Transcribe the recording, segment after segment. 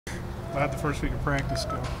How'd the first week of practice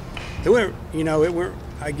go? It went,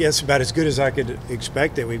 I guess, about as good as I could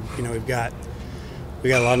expect it. We've got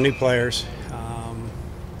a lot of new players.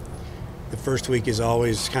 The first week is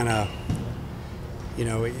always kind of,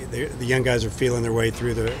 the young guys are feeling their way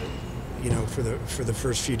through for the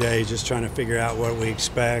first few days, just trying to figure out what we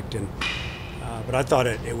expect. But I thought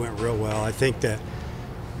it went real well. I think that,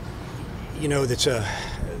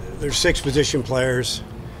 there's 6 position players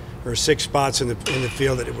or 6 spots in the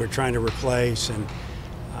field that we're trying to replace, and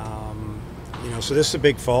so this is a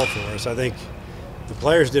big fall for us. I think the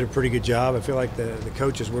players did a pretty good job. I feel like the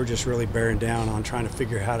coaches were just really bearing down on trying to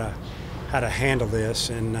figure how to handle this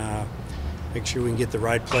and make sure we can get the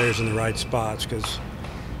right players in the right spots, because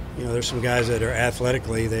there's some guys that are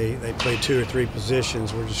athletically they play 2 or 3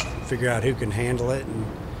 positions. We're just figure out who can handle it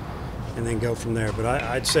and then go from there. But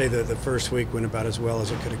I'd say that the first week went about as well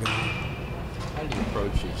as it could have gone. How do you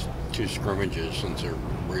approach these 2 scrimmages, since they're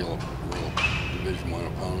real Division I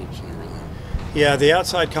opponents and everything? Yeah, the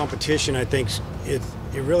outside competition, I think it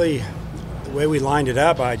really, the way we lined it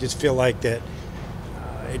up, I just feel like that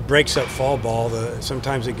it breaks up fall ball.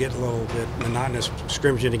 Sometimes it gets a little bit monotonous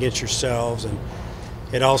scrimmaging against yourselves, and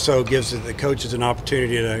it also gives the coaches an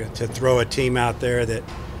opportunity to throw a team out there that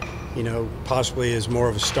possibly is more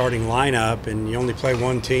of a starting lineup, and you only play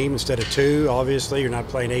 1 team instead of 2. Obviously, you're not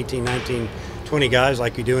playing 18, 19, 20 guys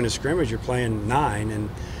like you do in a scrimmage. You're playing 9, and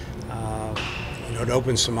it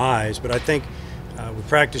opens some eyes. But I think we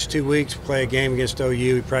practice 2 weeks, we play a game against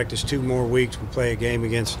OU. We practice 2 more weeks, we play a game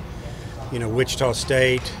against Wichita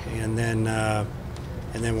State, and then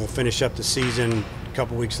we'll finish up the season. A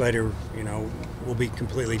couple weeks later, we'll be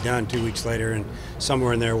completely done 2 weeks later, and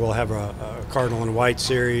somewhere in there we'll have a Cardinal and White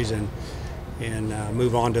series and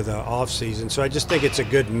move on to the off season. So I just think it's a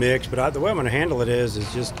good mix. But the way I'm going to handle it is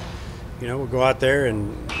just, we'll go out there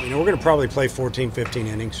and we're going to probably play 14, 15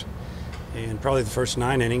 innings, and probably the first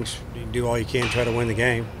 9 innings you do all you can to try to win the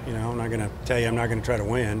game. I'm not going to tell you I'm not going to try to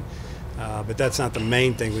win, but that's not the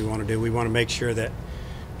main thing we want to do. We want to make sure that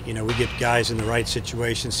we get guys in the right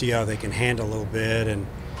situation, see how they can handle a little bit, and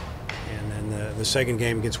then the second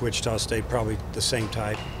game against Wichita State, probably the same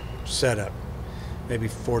type setup, maybe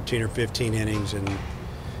 14 or 15 innings, and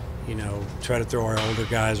try to throw our older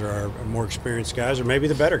guys or our more experienced guys, or maybe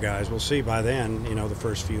the better guys. We'll see by then, the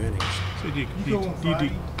first few innings. So do you going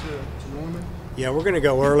to Norman? Yeah, we're going to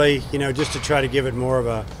go early, just to try to give it more of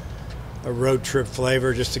a road trip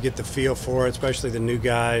flavor, just to get the feel for it, especially the new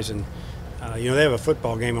guys. And they have a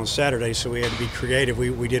football game on Saturday, so we had to be creative.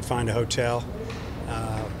 We did find a hotel,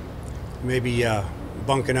 maybe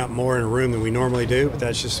bunking up more in a room than we normally do, but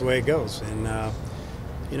that's just the way it goes. And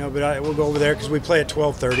we'll go over there because we play at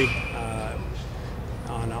 12:30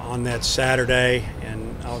 on that Saturday,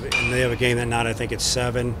 and they have a game that night. I think it's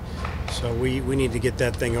 7. So we need to get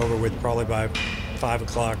that thing over with probably by 5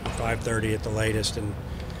 o'clock or 5:30 at the latest, and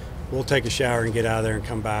we'll take a shower and get out of there and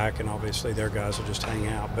come back, and obviously their guys will just hang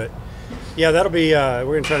out. But yeah, that'll be we're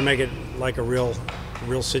going to try to make it like a real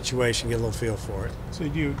situation, get a little feel for it. So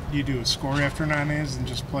you do a score after 9 innings and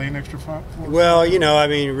just play an extra 4? Well,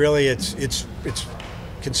 really it's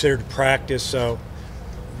considered practice, so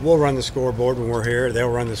we'll run the scoreboard when we're here.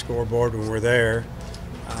 They'll run the scoreboard when we're there.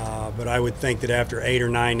 But I would think that after 8 or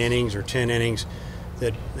 9 innings or 10 innings,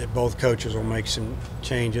 that both coaches will make some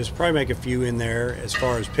changes. Probably make a few in there as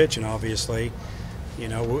far as pitching, obviously.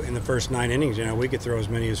 In the first 9 innings, we could throw as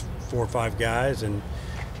many as 4 or 5 guys, and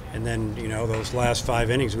then, those last 5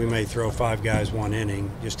 innings, we may throw 5 guys 1 inning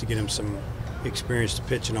just to get them some experience to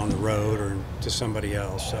pitching on the road or to somebody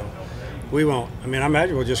else. So we won't. I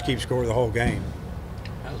imagine we'll just keep score the whole game.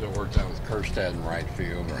 How's it worked out with Kerstad in right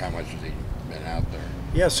field, or how much has he been out there?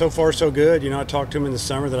 Yeah, so far so good. I talked to him in the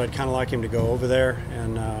summer that I'd kind of like him to go over there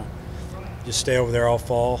and just stay over there all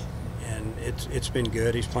fall, and it's been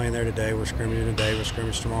good. He's playing there today. We're scrimmaging today. We'll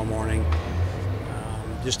scrimmage tomorrow morning,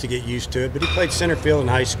 just to get used to it. But he played center field in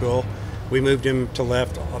high school. We moved him to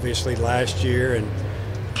left, obviously, last year, and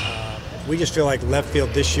we just feel like left field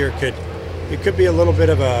this year could be a little bit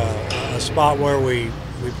of a spot where we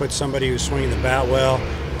put somebody who's swinging the bat well,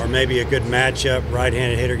 or maybe a good matchup,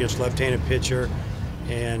 right-handed hitter against left-handed pitcher,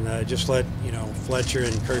 and just let Fletcher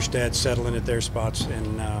and Kerstad settle in at their spots,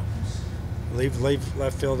 and leave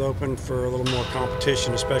left field open for a little more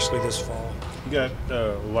competition, especially this fall. You got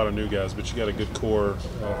a lot of new guys, but you got a good core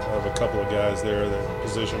of a couple of guys there that are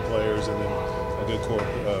position players, and then a good core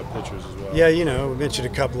of pitchers as well. Yeah, we mentioned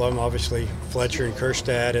a couple of them, obviously Fletcher and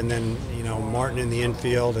Kerstad, and then Martin in the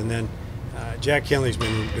infield, and then Jack Kinley's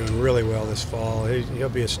been doing really well this fall. He'll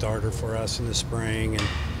be a starter for us in the spring, and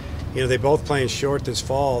they both playing short this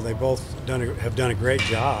fall. They both have done a great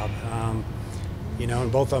job.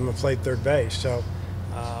 and both of them have played third base. So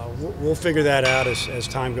we'll figure that out as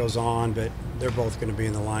time goes on, but they're both going to be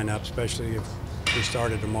in the lineup, especially if we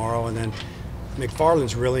started tomorrow. And then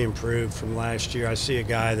McFarland's really improved from last year. I see a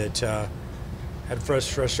guy that had a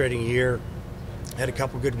frustrating year, had a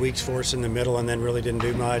couple good weeks for us in the middle, and then really didn't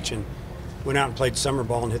do much, and went out and played summer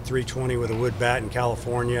ball and hit 320 with a wood bat in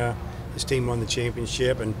California. His team won the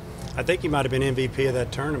championship, and I think he might have been MVP of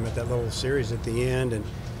that tournament, that little series at the end. And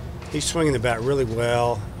he's swinging the bat really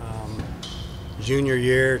well. Junior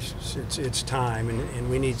year, it's time, and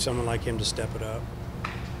we need someone like him to step it up.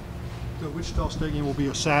 The Wichita State game will be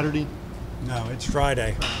a Saturday. No, it's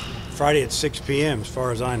Friday. Friday at 6 p.m. as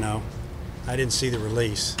far as I know. I didn't see the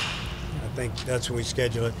release. I think that's when we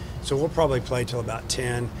schedule it. So we'll probably play till about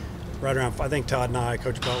 10. Right around, I think Todd and I,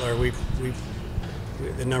 Coach Butler,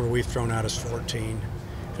 the number we've thrown out is 14.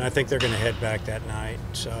 And I think they're going to head back that night.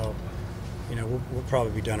 So, we'll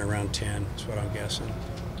probably be done around 10, is what I'm guessing.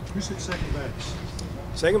 Who's at second base?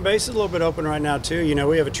 Second base is a little bit open right now, too.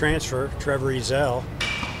 We have a transfer, Trevor Ezel,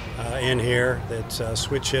 in here that's a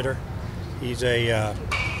switch hitter. He's a,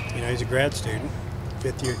 he's a grad student,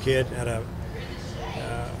 fifth-year kid at a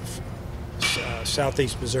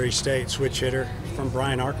Southeast Missouri State, switch hitter from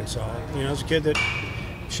Bryan, Arkansas. He's a kid that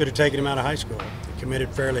should have taken him out of high school. He committed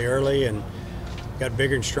fairly early and got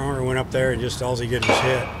bigger and stronger, went up there, and just all he did was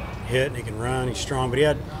hit, and he can run, he's strong. But he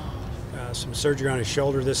had some surgery on his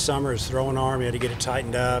shoulder this summer, his throwing arm. He had to get it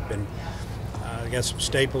tightened up, and got some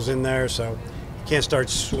staples in there, so he can't start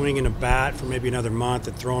swinging a bat for maybe another month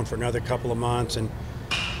and throwing for another couple of months. And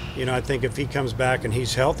I think if he comes back and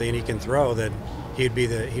he's healthy and he can throw, then he'd be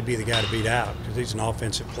the guy to beat out, because he's an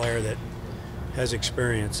offensive player that has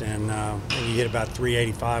experience. And he hit about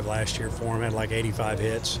 385 last year for him, had like 85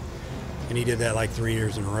 hits, and he did that like 3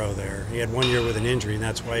 years in a row there. He had 1 year with an injury, and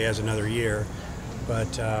that's why he has another year.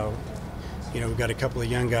 But we've got a couple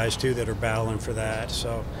of young guys too that are battling for that.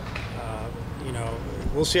 So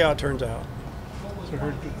we'll see how it turns out. So I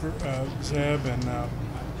heard Zeb and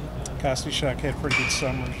Kostychuk had pretty good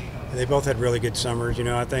summers. They both had really good summers.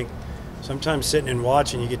 I think sometimes sitting and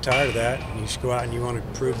watching, you get tired of that. And you just go out and you want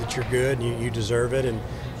to prove that you're good and you deserve it. And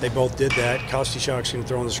they both did that. Kostychuk's going to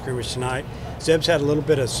throw in the scrimmage tonight. Zeb's had a little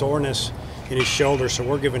bit of soreness in his shoulder, so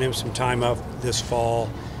we're giving him some time up this fall,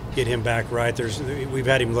 get him back right. We've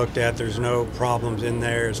had him looked at. There's no problems in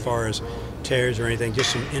there as far as tears or anything,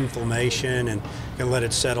 just some inflammation, and going to let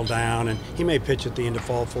it settle down. And he may pitch at the end of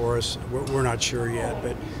fall for us. We're not sure yet,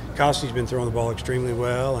 but Kosty's been throwing the ball extremely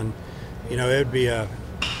well, and it would be a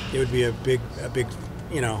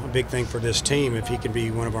big thing for this team if he can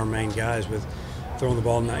be one of our main guys with throwing the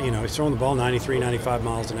ball. He's throwing the ball 93, 95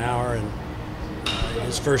 miles an hour, and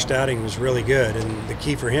his first outing was really good. And the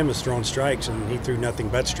key for him is throwing strikes, and he threw nothing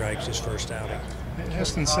but strikes his first outing.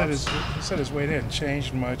 Heston said his weight hadn't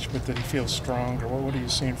changed much, but that he feels stronger. What are you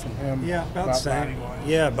seeing from him? Yeah, about the same. Body-wise?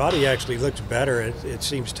 Yeah, body actually looks better. It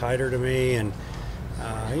seems tighter to me, and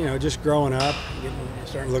just growing up,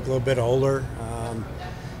 starting to look a little bit older.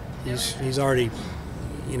 He's already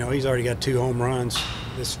got 2 home runs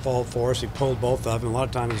this fall for us. He pulled both of them. A lot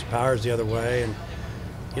of times his power's the other way, and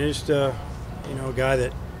just a guy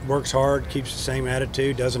that works hard, keeps the same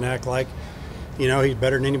attitude, doesn't act like he's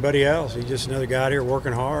better than anybody else. He's just another guy out here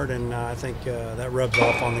working hard, and I think that rubs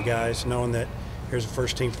off on the guys, knowing that here's a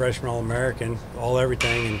first-team freshman All-American,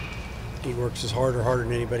 everything, and he works as hard or harder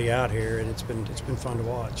than anybody out here, and it's been fun to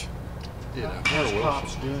watch. Yeah, How's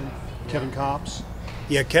Copps doing? Kevin Copps?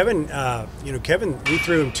 Yeah, Kevin. Kevin, we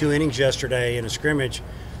threw him 2 innings yesterday in a scrimmage,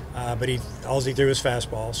 but all he threw was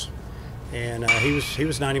fastballs, and he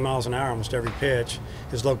was 90 miles an hour almost every pitch.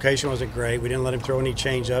 His location wasn't great. We didn't let him throw any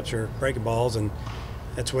change-ups or breaking balls, and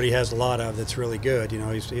that's what he has a lot of. That's really good.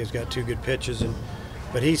 He's got 2 good pitches,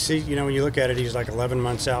 but he's when you look at it, he's like 11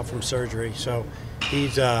 months out from surgery. So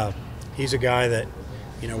he's a guy that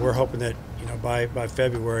we're hoping that by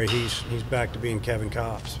February he's back to being Kevin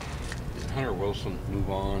Copps. Did Hunter Wilson move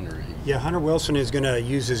on, or Yeah, Hunter Wilson is going to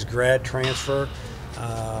use his grad transfer.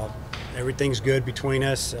 Everything's good between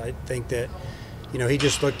us. I think that he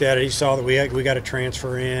just looked at it. He saw that we got a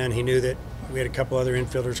transfer in. He knew that we had a couple other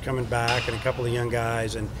infielders coming back and a couple of young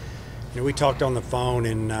guys. And we talked on the phone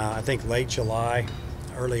in I think late July,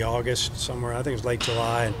 early August somewhere. I think it was late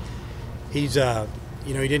July. And he's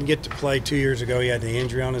he didn't get to play 2 years ago. He had the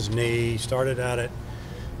injury on his knee. He started out at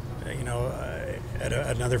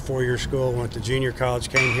another 4-year school, went to junior college,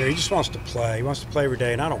 came here. He just wants to play. He wants to play every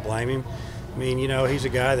day, and I don't blame him. I mean, he's a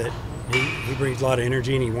guy that he brings a lot of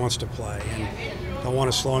energy, and he wants to play, and don't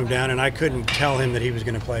want to slow him down. And I couldn't tell him that he was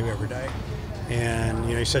going to play every day. And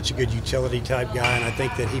he's such a good utility type guy, and I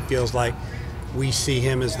think that he feels like we see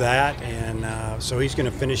him as that, and so he's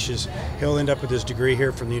going to finish he'll end up with his degree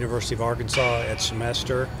here from the University of Arkansas at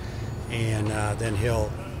semester, and then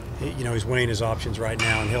he's weighing his options right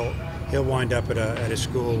now, and he'll wind up at a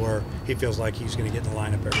school where he feels like he's going to get in the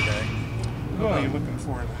lineup every day. Who are you looking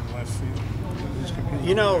for in left field? Who's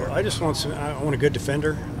competing I just want I want a good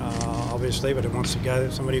defender, obviously, but I want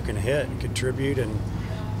somebody who can hit and contribute, and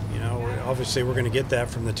obviously we're going to get that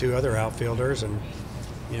from the two other outfielders, and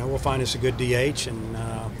we'll find us a good DH,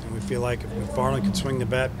 and we feel like if McFarland can swing the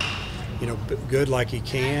bat, good like he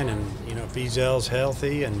can, and if Ezel's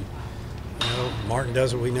healthy, and Martin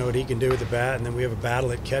does what we know what he can do with the bat, and then we have a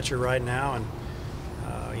battle at catcher right now,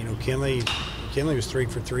 and Kinley was 3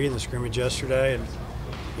 for 3 in the scrimmage yesterday, and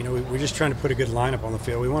we're just trying to put a good lineup on the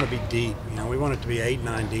field. We want to be deep. We want it to be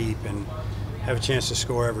 8-9 deep and have a chance to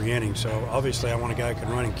score every inning. So obviously I want a guy who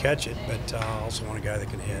can run and catch it, but I also want a guy that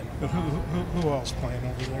can hit. But who else playing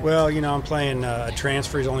over there? Well, I'm playing a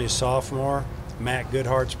transfer. He's only a sophomore. Matt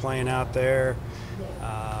Goodhart's playing out there.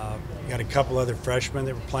 Got a couple other freshmen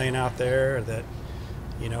that were playing out there that,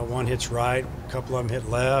 one hits right, a couple of them hit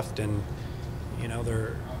left, and,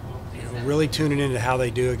 they're really tuning into how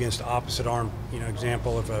they do against opposite arm.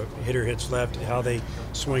 Example, if a hitter hits left, how they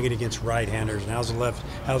swing it against right-handers, and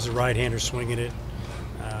how's the right-hander swinging it?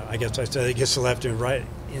 I guess I said against the left and right,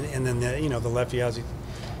 and then the lefty, how's he,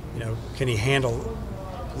 can he handle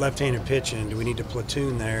left-handed pitching? Do we need to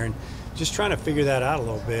platoon there? And just trying to figure that out a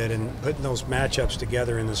little bit and putting those matchups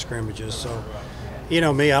together in the scrimmages. So,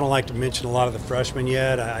 me, I don't like to mention a lot of the freshmen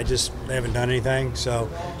yet. They haven't done anything. So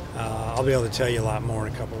I'll be able to tell you a lot more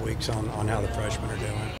in a couple of weeks on how the freshmen are doing.